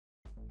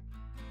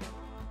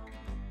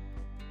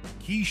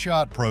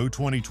Keyshot Pro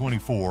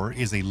 2024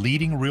 is a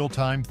leading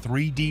real-time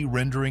 3D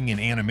rendering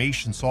and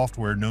animation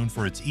software known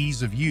for its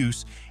ease of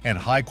use and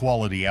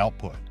high-quality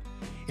output.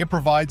 It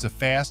provides a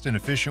fast and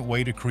efficient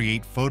way to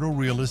create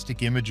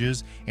photorealistic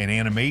images and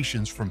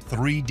animations from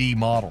 3D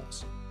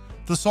models.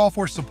 The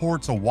software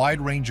supports a wide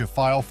range of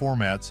file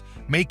formats,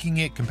 making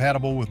it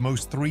compatible with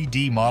most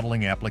 3D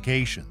modeling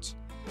applications.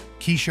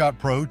 Keyshot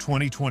Pro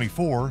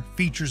 2024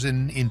 features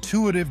an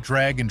intuitive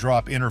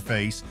drag-and-drop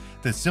interface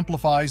that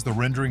simplifies the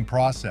rendering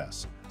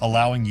process,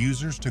 allowing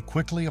users to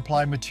quickly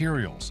apply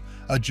materials,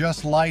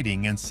 adjust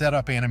lighting, and set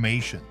up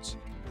animations.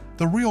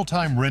 The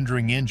real-time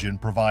rendering engine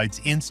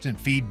provides instant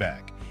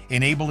feedback,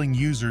 enabling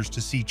users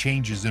to see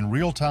changes in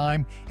real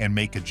time and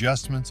make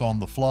adjustments on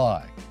the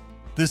fly.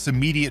 This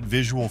immediate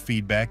visual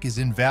feedback is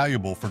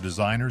invaluable for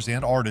designers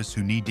and artists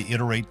who need to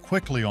iterate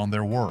quickly on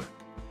their work.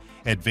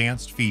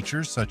 Advanced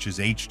features such as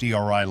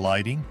HDRI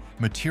lighting,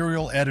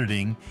 material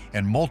editing,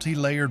 and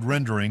multi-layered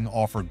rendering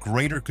offer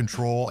greater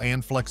control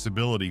and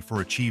flexibility for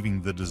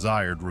achieving the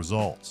desired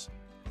results.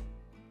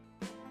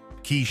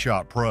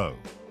 Keyshot Pro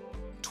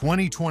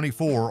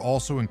 2024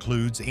 also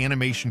includes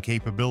animation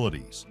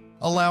capabilities,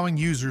 allowing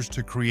users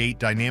to create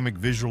dynamic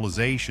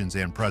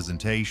visualizations and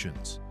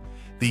presentations.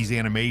 These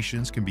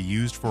animations can be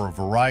used for a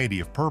variety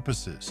of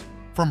purposes,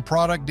 from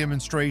product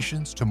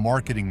demonstrations to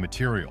marketing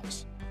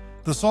materials.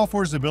 The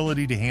software's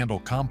ability to handle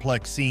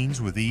complex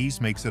scenes with ease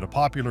makes it a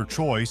popular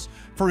choice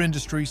for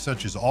industries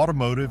such as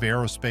automotive,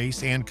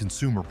 aerospace, and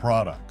consumer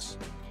products.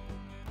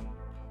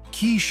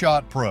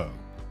 Keyshot Pro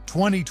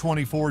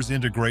 2024's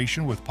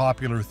integration with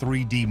popular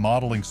 3D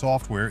modeling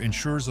software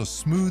ensures a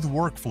smooth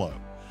workflow,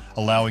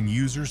 allowing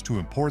users to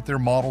import their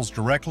models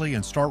directly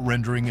and start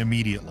rendering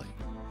immediately.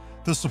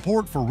 The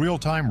support for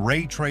real-time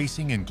ray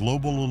tracing and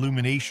global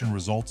illumination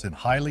results in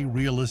highly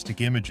realistic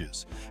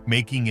images,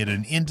 making it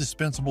an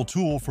indispensable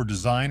tool for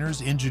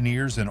designers,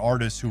 engineers, and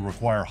artists who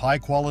require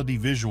high-quality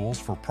visuals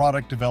for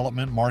product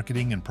development,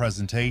 marketing, and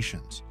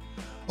presentations.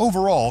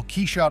 Overall,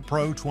 Keyshot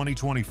Pro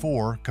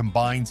 2024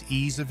 combines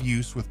ease of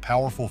use with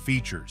powerful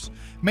features,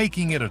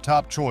 making it a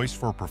top choice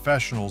for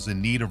professionals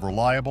in need of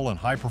reliable and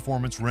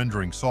high-performance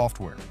rendering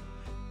software.